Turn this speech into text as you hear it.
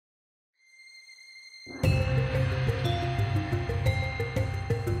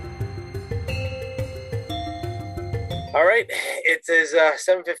All right, it is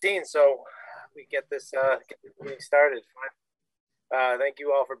 7:15, so we get this meeting started. Thank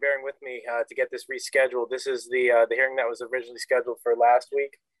you all for bearing with me to get this rescheduled. This is the hearing that was originally scheduled for last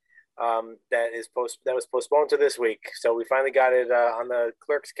week. That was postponed to this week. So we finally got it on the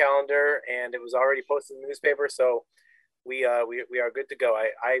clerk's calendar, and it was already posted in the newspaper. So we are good to go.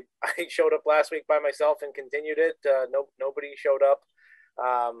 I showed up last week by myself and continued it. Nobody showed up.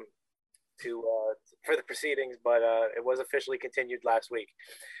 To for the proceedings, but it was officially continued last week.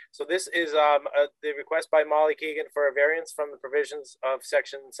 So this is the request by Molly Keegan for a variance from the provisions of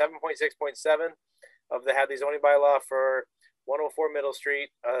section 7.6.7 of the Hadley zoning bylaw for 104 Middle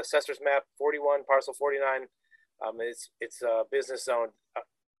Street, Assessor's Map 41, Parcel 49. It's business zone.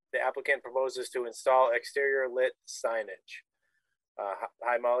 The applicant proposes to install exterior lit signage.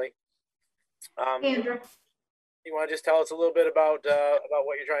 Hi, Molly. Hey, Andrew. You want to just tell us a little bit about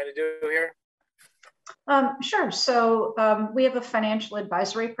what you're trying to do here? Sure. So we have a financial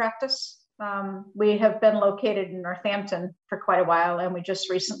advisory practice. We have been located in Northampton for quite a while, and we just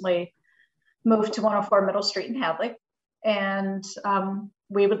recently moved to 104 Middle Street in Hadley. And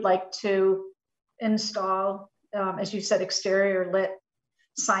we would like to install, as you said, exterior lit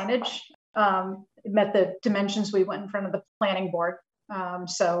signage. It met the dimensions. We went in front of the planning board.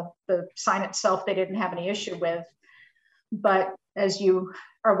 So the sign itself, they didn't have any issue with, but as you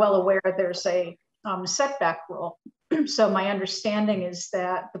are well aware, there's a setback rule. So my understanding is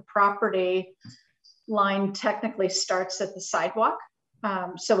that the property line technically starts at the sidewalk.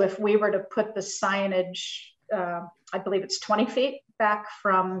 So if we were to put the signage, I believe it's 20 feet back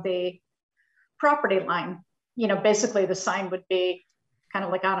from the property line, basically the sign would be kind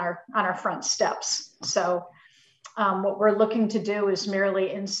of like on our front steps. So what we're looking to do is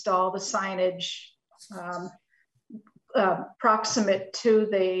merely install the signage proximate to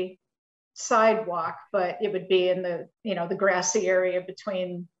the sidewalk, but it would be in the grassy area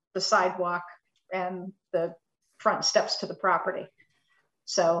between the sidewalk and the front steps to the property.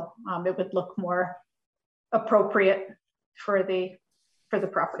 So it would look more appropriate for the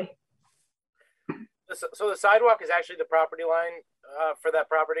property. So the sidewalk is actually the property line for that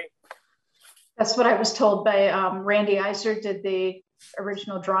property? That's what I was told by Randy Iser, did the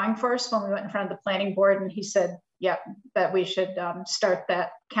original drawing for us when we went in front of the planning board, and he said, yeah, that we should start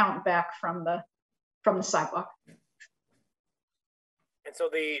that count back from the sidewalk. And so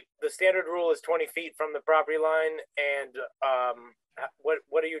the standard rule is 20 feet from the property line. And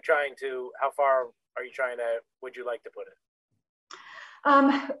what are you trying to? How far are you trying to? Would you like to put it?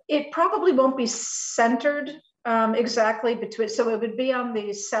 It probably won't be centered exactly between, so it would be on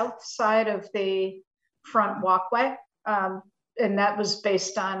the south side of the front walkway. And that was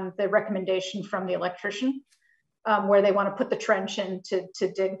based on the recommendation from the electrician, where they want to put the trench in to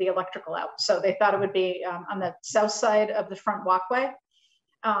dig the electrical out. So they thought it would be on the south side of the front walkway.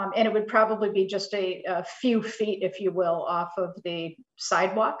 And it would probably be just a few feet, if you will, off of the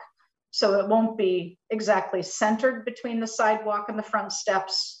sidewalk. So it won't be exactly centered between the sidewalk and the front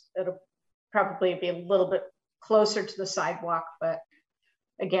steps. It'll probably be a little bit closer to the sidewalk, but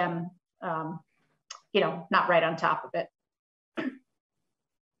again, not right on top of it.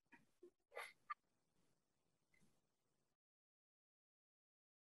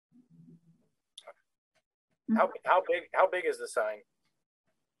 How big is the sign?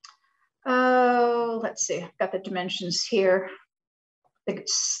 Let's see, I've got the dimensions here. I think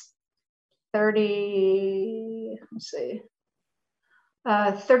it's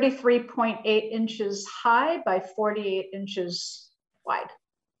 33.8 inches high by 48 inches wide.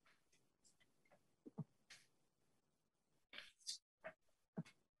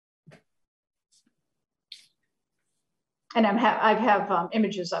 And I have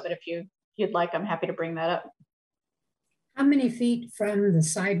images of it if you'd like. I'm happy to bring that up. How many feet from the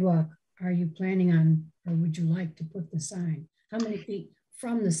sidewalk are you planning on, or would you like to put the sign? How many feet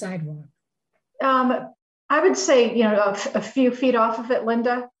from the sidewalk? I would say, a few feet off of it,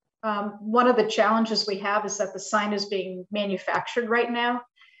 Linda. One of the challenges we have is that the sign is being manufactured right now.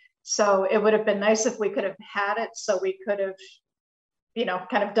 So it would have been nice if we could have had it, so we could have,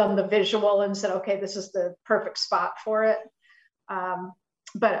 kind of done the visual and said, okay, this is the perfect spot for it.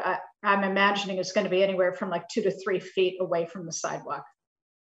 But I'm imagining it's going to be anywhere from like 2 to 3 feet away from the sidewalk.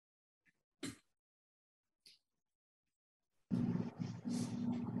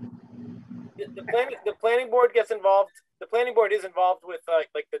 The planning board gets involved. The planning board is involved with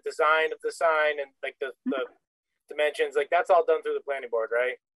like the design of the sign and like the dimensions. Like that's all done through the planning board,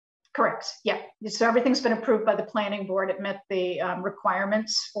 right? Correct. Yeah. So everything's been approved by the planning board. It met the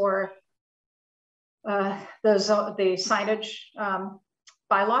requirements for the signage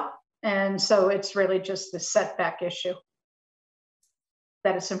bylaw. And so it's really just the setback issue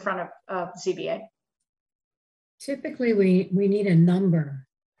that is in front of ZBA. Typically, we need a number.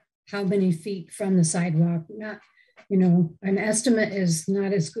 How many feet from the sidewalk? Not, you know, an estimate is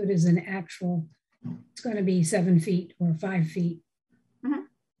not as good as an actual. It's going to be 7 feet or 5 feet. Mm-hmm.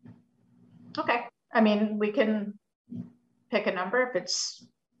 Okay. I mean, we can pick a number if it's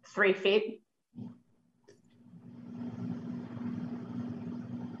 3 feet.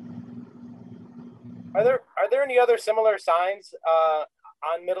 Are there any other similar signs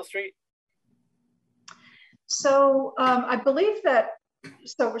on Middle Street? So I believe that,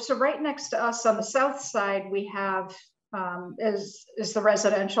 so right next to us on the south side, we have is the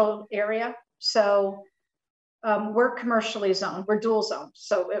residential area. So we're commercially zoned, we're dual zoned.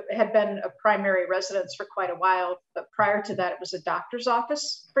 So it had been a primary residence for quite a while, but prior to that, it was a doctor's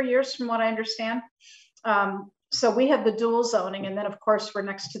office for years, from what I understand. So we have the dual zoning, and then of course we're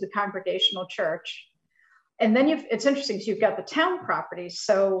next to the Congregational Church. And then it's interesting, so you've got the town properties.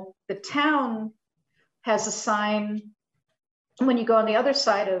 So the town has a sign when you go on the other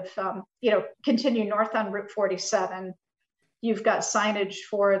side of, continue north on Route 47, you've got signage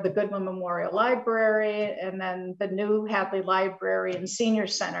for the Goodwin Memorial Library and then the new Hadley Library and Senior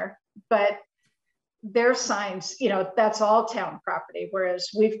Center. But their signs, that's all town property, whereas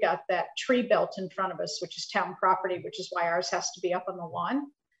we've got that tree belt in front of us, which is town property, which is why ours has to be up on the lawn.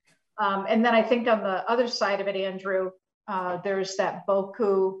 And then I think on the other side of it, Andrew, there's that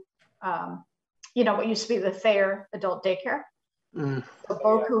Boku, what used to be the Thayer adult daycare. So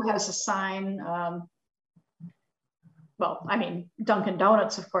Boku has a sign. Dunkin'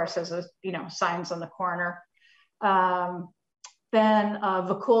 Donuts, of course, has signs on the corner. Then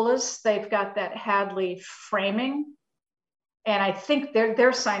Vakula's, they've got that Hadley framing, and I think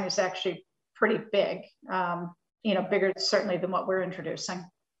their sign is actually pretty big. Bigger certainly than what we're introducing.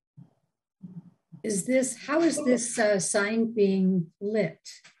 How is this sign being lit?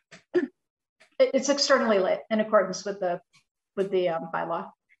 It's externally lit in accordance with the bylaw.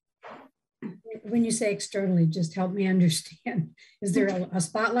 When you say externally, just help me understand. Is there a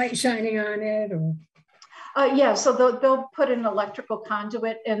spotlight shining on it, or? Yeah, so they'll put an electrical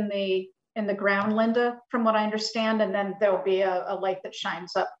conduit in the ground, Linda, from what I understand, and then there'll be a light that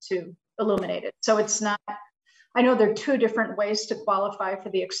shines up to illuminate it. So it's not. I know there are 2 different ways to qualify for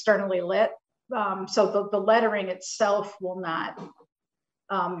the externally lit. So the lettering itself will not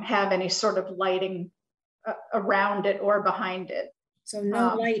have any sort of lighting around it or behind it. So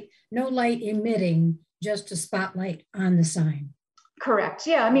no light emitting, just a spotlight on the sign. Correct.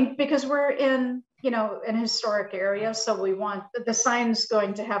 Yeah. I mean, because we're in, an historic area, so we want the sign's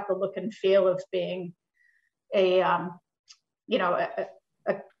going to have the look and feel of being a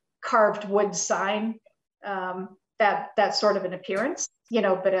carved wood sign, that sort of an appearance.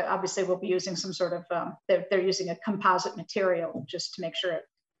 But obviously we'll be using some sort of, they're using a composite material just to make sure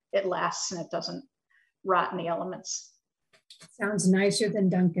it lasts and it doesn't rot in the elements. Sounds nicer than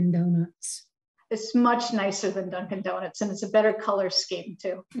Dunkin' Donuts. It's much nicer than Dunkin' Donuts, and it's a better color scheme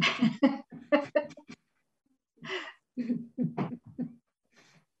too.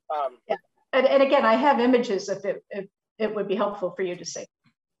 Yeah. And again, I have images if it would be helpful for you to see.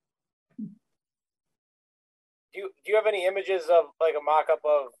 Do you have any images of like a mock-up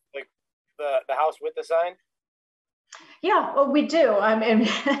of like the house with the sign? Yeah, well, we do. I mean,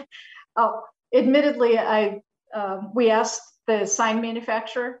 admittedly, we asked the sign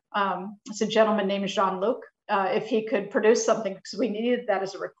manufacturer, it's a gentleman named Jean-Luc, if he could produce something, because we needed that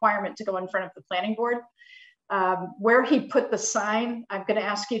as a requirement to go in front of the planning board. Where he put the sign, I'm going to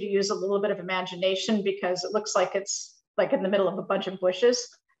ask you to use a little bit of imagination, because it looks like it's like in the middle of a bunch of bushes.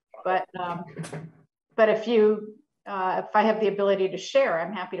 But if I have the ability to share,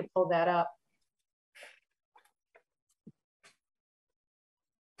 I'm happy to pull that up.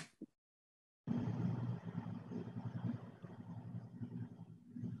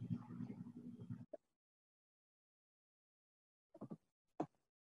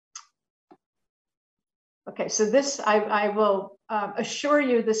 Okay, so this, I will assure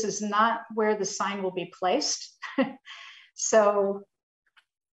you, this is not where the sign will be placed. So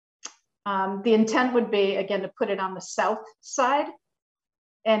the intent would be, again, to put it on the south side.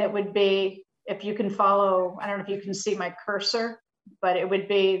 And it would be, if you can follow, I don't know if you can see my cursor, but it would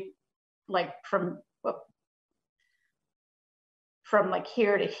be like from like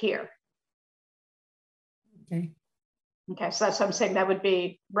here to here. Okay. Okay, so that's what I'm saying. That would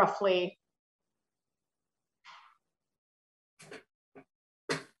be roughly.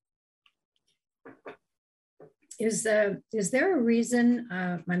 Is there a reason,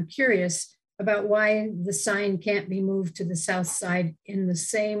 I'm curious about why the sign can't be moved to the south side in the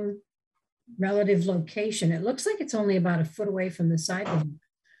same relative location? It looks like it's only about a foot away from the sidewalk.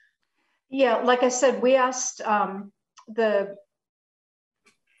 Yeah, like I said, we asked the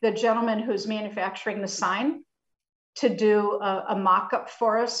gentleman who's manufacturing the sign to do a mock-up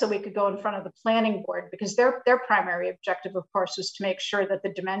for us so we could go in front of the planning board, because their primary objective, of course, was to make sure that the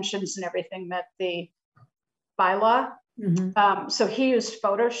dimensions and everything met the bylaw. Mm-hmm. So he used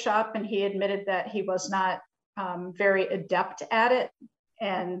Photoshop, and he admitted that he was not very adept at it.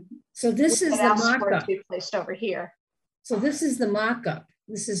 And so this is the mock-up to be placed over here. So this is the mock-up.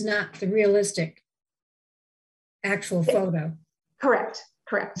 This is not the realistic actual photo. Correct.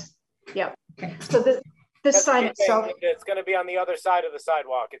 Yep. Okay. So this sign itself, it's going to be on the other side of the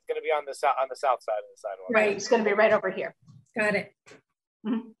sidewalk. It's going to be on the south side of the sidewalk. Right. It's going to be right over here. Got it.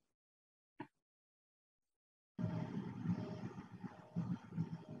 Mm-hmm.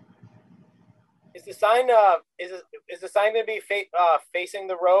 Is the sign is the sign going to be facing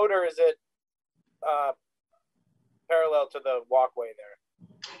the road, or is it parallel to the walkway there?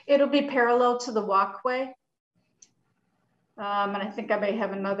 It'll be parallel to the walkway. And I think I may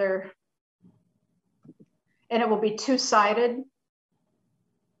have another, and it will be two-sided.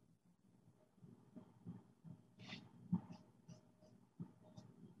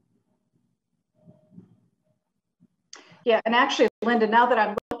 Yeah, and actually, Linda, now that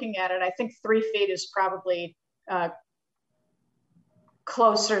I'm looking at it, I think 3 feet is probably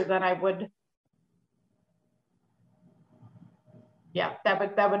closer than I would. Yeah,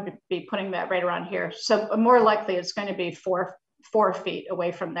 that would be putting that right around here. So more likely it's going to be four feet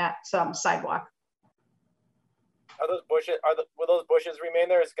away from that sidewalk. Are those bushes? Will those bushes remain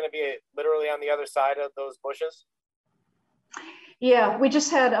there? Is it going to be literally on the other side of those bushes? Yeah, we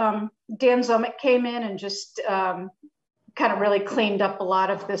just had Dan Zomick came in and just kind of really cleaned up a lot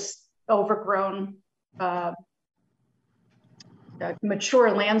of this overgrown,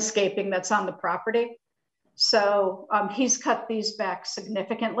 mature landscaping that's on the property. So he's cut these back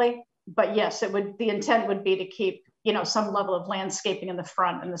significantly, but yes, the intent would be to keep, some level of landscaping in the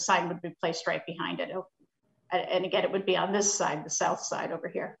front, and the sign would be placed right behind it. And again, it would be on this side, the south side over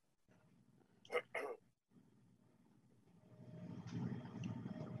here.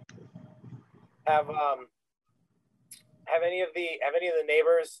 Have any of the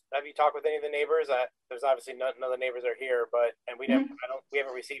neighbors? Have you talked with any of the neighbors? There's obviously none of the neighbors are here, and we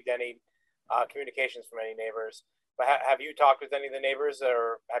haven't received any communications from any neighbors. But have you talked with any of the neighbors,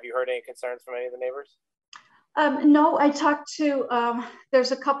 or have you heard any concerns from any of the neighbors? No, I talked to,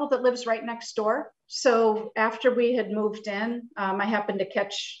 there's a couple that lives right next door. So after we had moved in, I happened to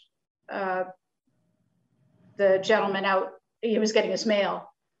catch the gentleman out. He was getting his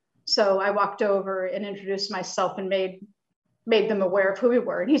mail. So I walked over and introduced myself and made them aware of who we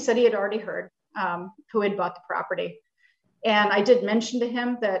were. And he said he had already heard who had bought the property. And I did mention to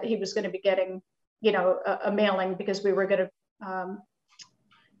him that he was going to be getting, a mailing, because we were going to,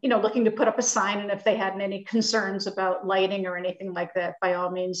 looking to put up a sign. And if they had any concerns about lighting or anything like that, by all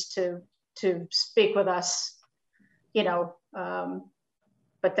means to speak with us, but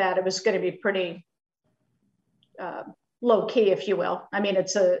that it was going to be pretty low key, if you will. I mean,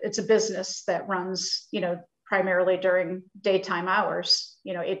 it's a business that runs, primarily during daytime hours,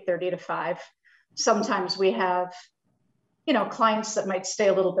 8:30 to 5. Sometimes we have, clients that might stay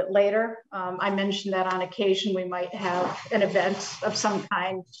a little bit later. I mentioned that on occasion we might have an event of some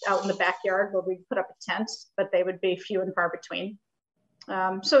kind out in the backyard where we put up a tent, but they would be few and far between.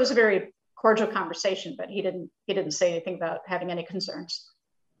 So it was a very cordial conversation, but he didn't say anything about having any concerns.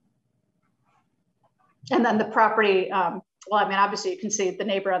 And then the property, obviously you can see the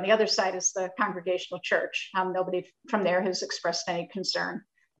neighbor on the other side is the Congregational Church. Nobody from there has expressed any concern.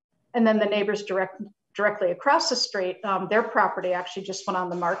 And then the neighbors directly across the street, their property actually just went on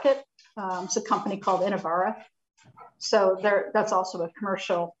the market. It's a company called Innovara. So that's also a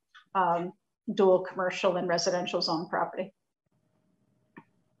commercial, dual commercial and residential zone property.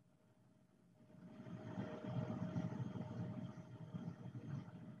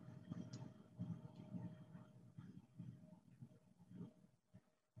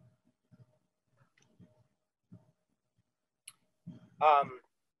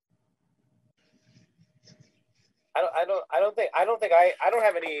 I don't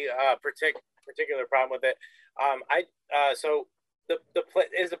have any particular problem with it. So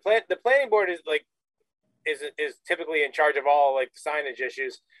the planning board is typically in charge of all like the signage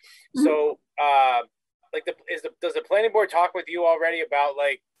issues. Mm-hmm. So does the planning board talk with you already about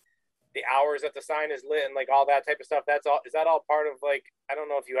like the hours that the sign is lit and like all that type of stuff? Is that all part of like, I don't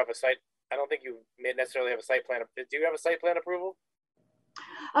know if you have a site. I don't think you may necessarily have a site plan. Do you have a site plan approval?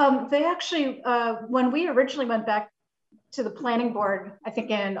 They actually, when we originally went back to the planning board, I think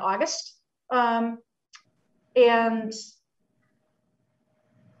in August And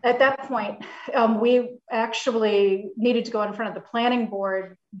at that point, we actually needed to go in front of the planning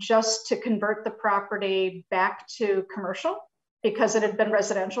board just to convert the property back to commercial because it had been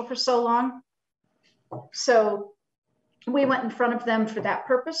residential for so long. So we went in front of them for that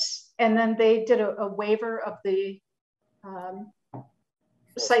purpose. And then they did a waiver of the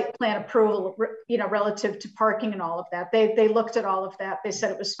site plan approval, relative to parking and all of that. They looked at all of that. They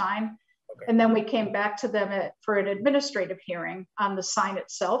said it was fine. Okay. And then we came back to them for an administrative hearing on the sign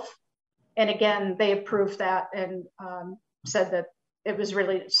itself. And again, they approved that and said that it was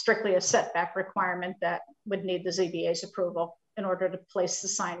really strictly a setback requirement that would need the ZBA's approval in order to place the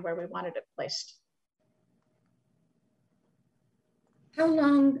sign where we wanted it placed. How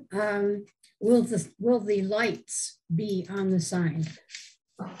long will the lights be on the sign?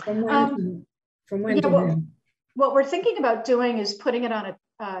 From when to when? What we're thinking about doing is putting it on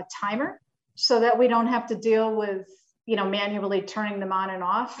a timer so that we don't have to deal with, manually turning them on and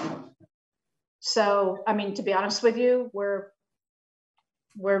off. So, I mean, to be honest with you, we're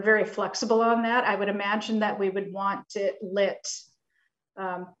very flexible on that. I would imagine that we would want it lit.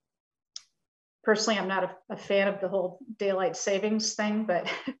 Personally, I'm not a fan of the whole daylight savings thing, but,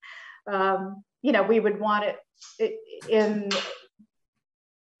 we would want it in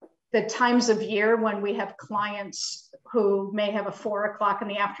the times of year when we have clients who may have a 4 o'clock in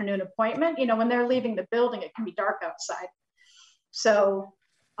the afternoon appointment, when they're leaving the building, it can be dark outside. So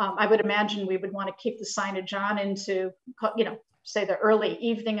I would imagine we would want to keep the signage on into, say the early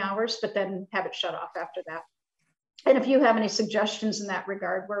evening hours, but then have it shut off after that. And if you have any suggestions in that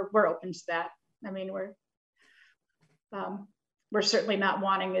regard, we're open to that. I mean, we're certainly not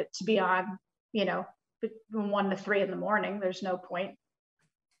wanting it to be on, from 1 to 3 in the morning. There's no point.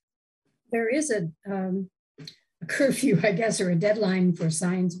 There is a curfew, I guess, or a deadline for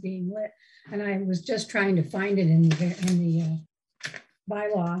signs being lit. And I was just trying to find it in the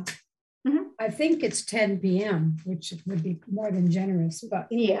bylaw. Mm-hmm. I think it's 10 p.m., which would be more than generous. But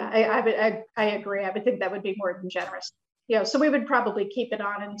yeah, I agree. I would think that would be more than generous. So we would probably keep it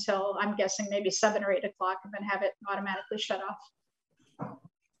on until, I'm guessing, maybe 7 or 8 o'clock and then have it automatically shut off.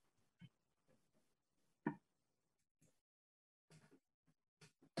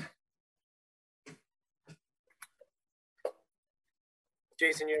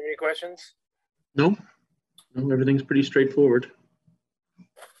 Jason, you have any questions? No, everything's pretty straightforward.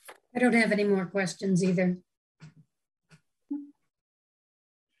 I don't have any more questions either.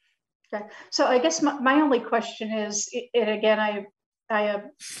 Okay, so I guess my only question is, and again, I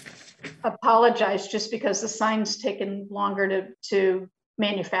apologize just because the sign's taken longer to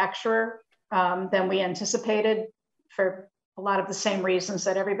manufacture than we anticipated for a lot of the same reasons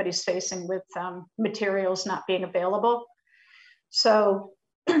that everybody's facing with materials not being available. So,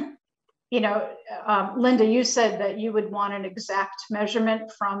 Linda, you said that you would want an exact measurement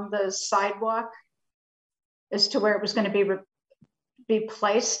from the sidewalk as to where it was going to be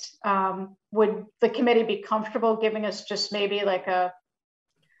placed. Would the committee be comfortable giving us just maybe like a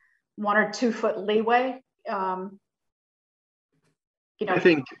 1 or 2 foot leeway? I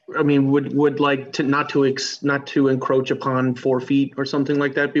think, would like to not to encroach upon 4 feet or something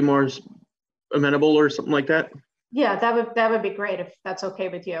like that be more amenable or something like that? Yeah, that would be great if that's okay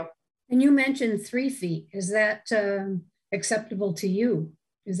with you. And you mentioned 3 feet. Is that acceptable to you?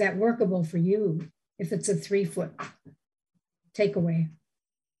 Is that workable for you if it's a 3 foot takeaway?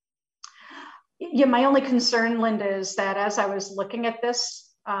 Yeah, my only concern, Linda, is that as I was looking at this,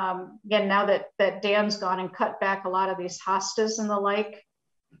 again, now that Dan's gone and cut back a lot of these hostas and the like.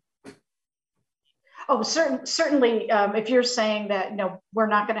 Oh, certainly, if you're saying that, we're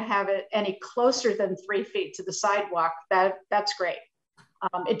not going to have it any closer than 3 feet to the sidewalk, that's great.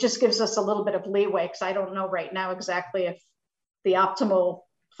 It just gives us a little bit of leeway because I don't know right now exactly if the optimal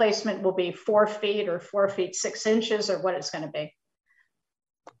placement will be 4 feet or 4 feet 6 inches or what it's going to be.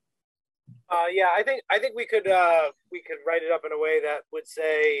 Yeah, I think we could write it up in a way that would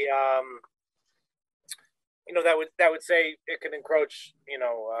say, that would say it could encroach,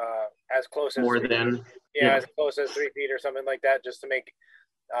 as close as as close as 3 feet or something like that, just to make,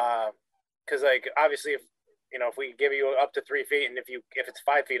 because like obviously if we give you up to 3 feet and if it's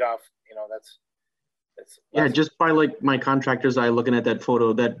 5 feet off, that's yeah, just by like my contractor's eye looking at that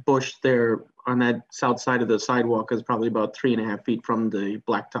photo, that bush there on that south side of the sidewalk is probably about 3.5 feet from the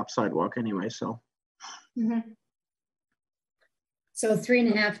blacktop sidewalk anyway. So, so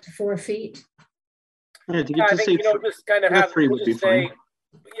 3.5 to 4 feet. Yeah, to get to say just kind of have 3 would be fine.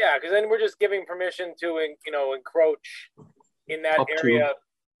 Yeah, because then we're just giving permission to encroach in that area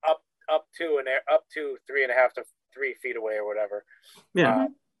up to 3.5 to 3 feet away or whatever. Yeah.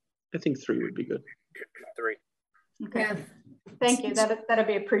 I think 3 would be good. 3. Okay, Yeah. thank you. That'd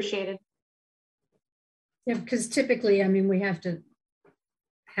be appreciated. Yeah, because typically, I mean, we have to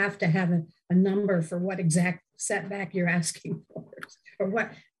have a number for what exact setback you're asking for, or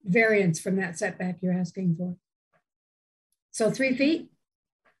what variance from that setback you're asking for. So 3 feet?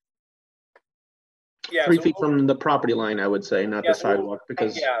 Yeah, 3 so feet from the property line, I would say, not the sidewalk,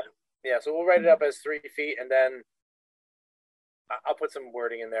 because yeah. So we'll write it up as 3 feet, and then I'll put some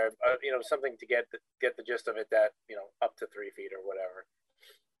wording in there, you know, something to get the gist of it, that, you know, up to 3 feet or whatever.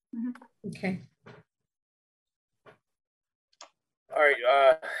 Okay. All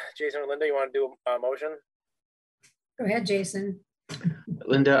right, Jason or Linda, you want to do a motion? Go ahead, Jason.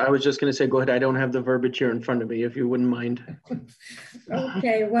 Linda, I was just going to say, go ahead. I don't have the verbiage here in front of me, if you wouldn't mind.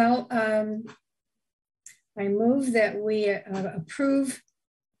 Okay, well, I move that we approve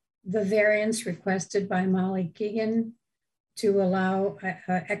the variance requested by Molly Keegan to allow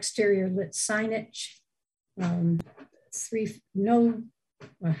exterior lit signage. How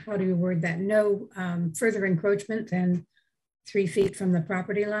do you word that? No further encroachment than 3 feet from the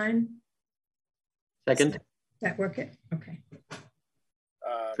property line. Second. Does that work it? Okay.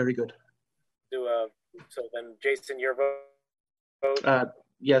 Very good. So then, Jason, your vote?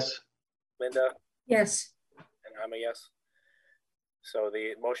 Yes. Linda? Yes. And I'm a yes. So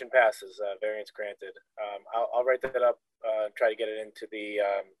the motion passes, variance granted. I'll write that up, try to get it into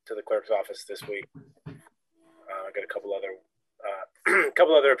the clerk's office this week. I got a couple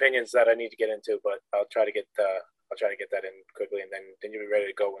other opinions that I need to get into, but I'll try to get that in quickly, and then you'll be ready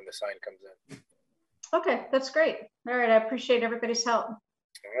to go when the sign comes in. Okay, that's great. All right, I appreciate everybody's help.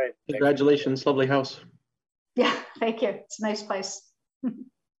 All right. Congratulations, lovely house. Yeah, thank you. It's a nice place. All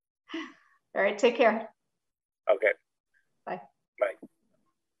right, take care. Okay. Bye. Bye.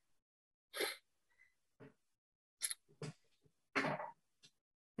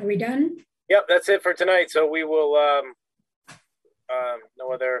 Are we done? Yep, that's it for tonight. So we will,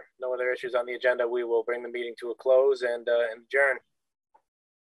 no other issues on the agenda. We will bring the meeting to a close and adjourn.